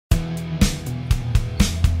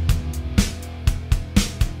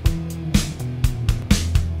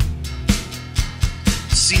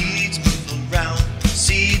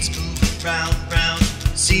around, round.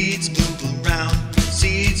 Seeds move around,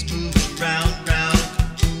 seeds move around, round.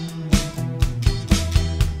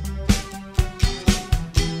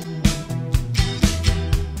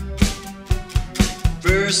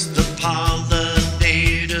 First the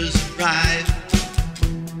pollinators arrive.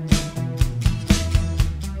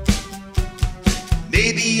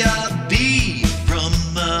 Maybe a bee from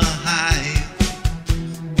a hive.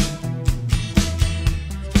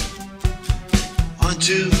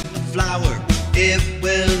 Onto a flower it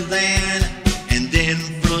will land, and then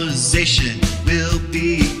fertilization will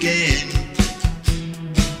begin.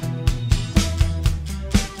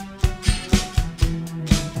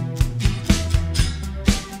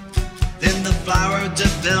 Then the flower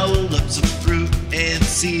develops a fruit and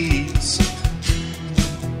seeds.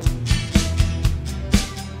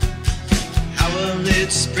 How will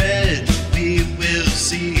it spread? We will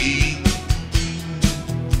see.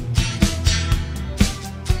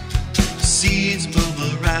 Seeds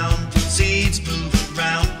move around, seeds move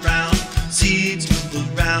around, round. Seeds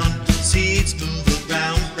move around, seeds move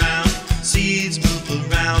around, round. Seeds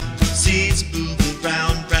move around, seeds move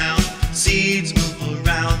around, round. Seeds move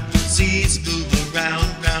around, seeds move around,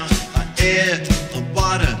 round. By air or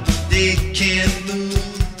water, they can't move.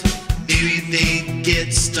 Maybe they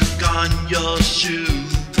get stuck on your shoe.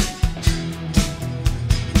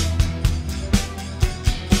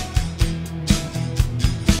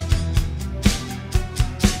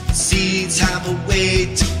 Seeds have a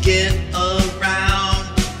way to get around.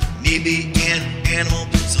 Maybe an animal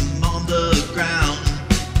puts them on the ground.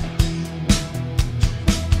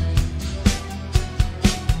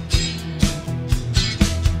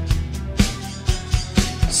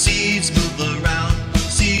 Seeds move around,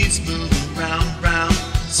 seeds move around, round.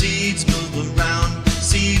 Seeds move around,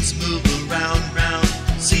 seeds move around, round.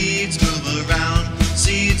 Seeds move around,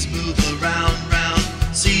 seeds move around, round.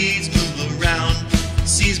 Seeds move around,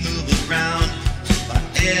 seeds move around. By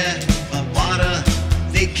air, by water,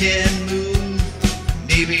 they can move.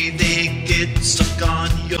 Maybe they get stuck on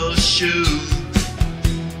your shoe.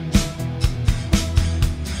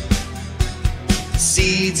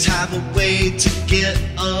 Seeds have a way to get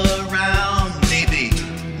around. Maybe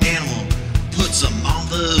an animal puts them on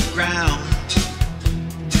the ground.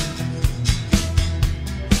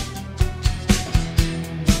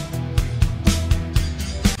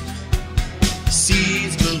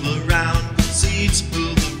 Seeds move around, seeds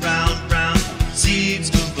move around, round.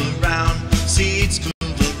 Seeds move around, seeds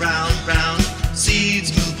move around, round.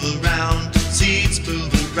 Seeds move around, seeds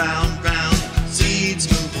move around, round. Seeds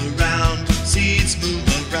move around, seeds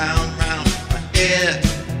move around, round. By air,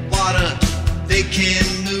 water, they can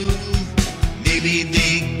move. Maybe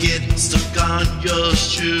they get stuck on your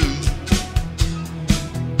shoe.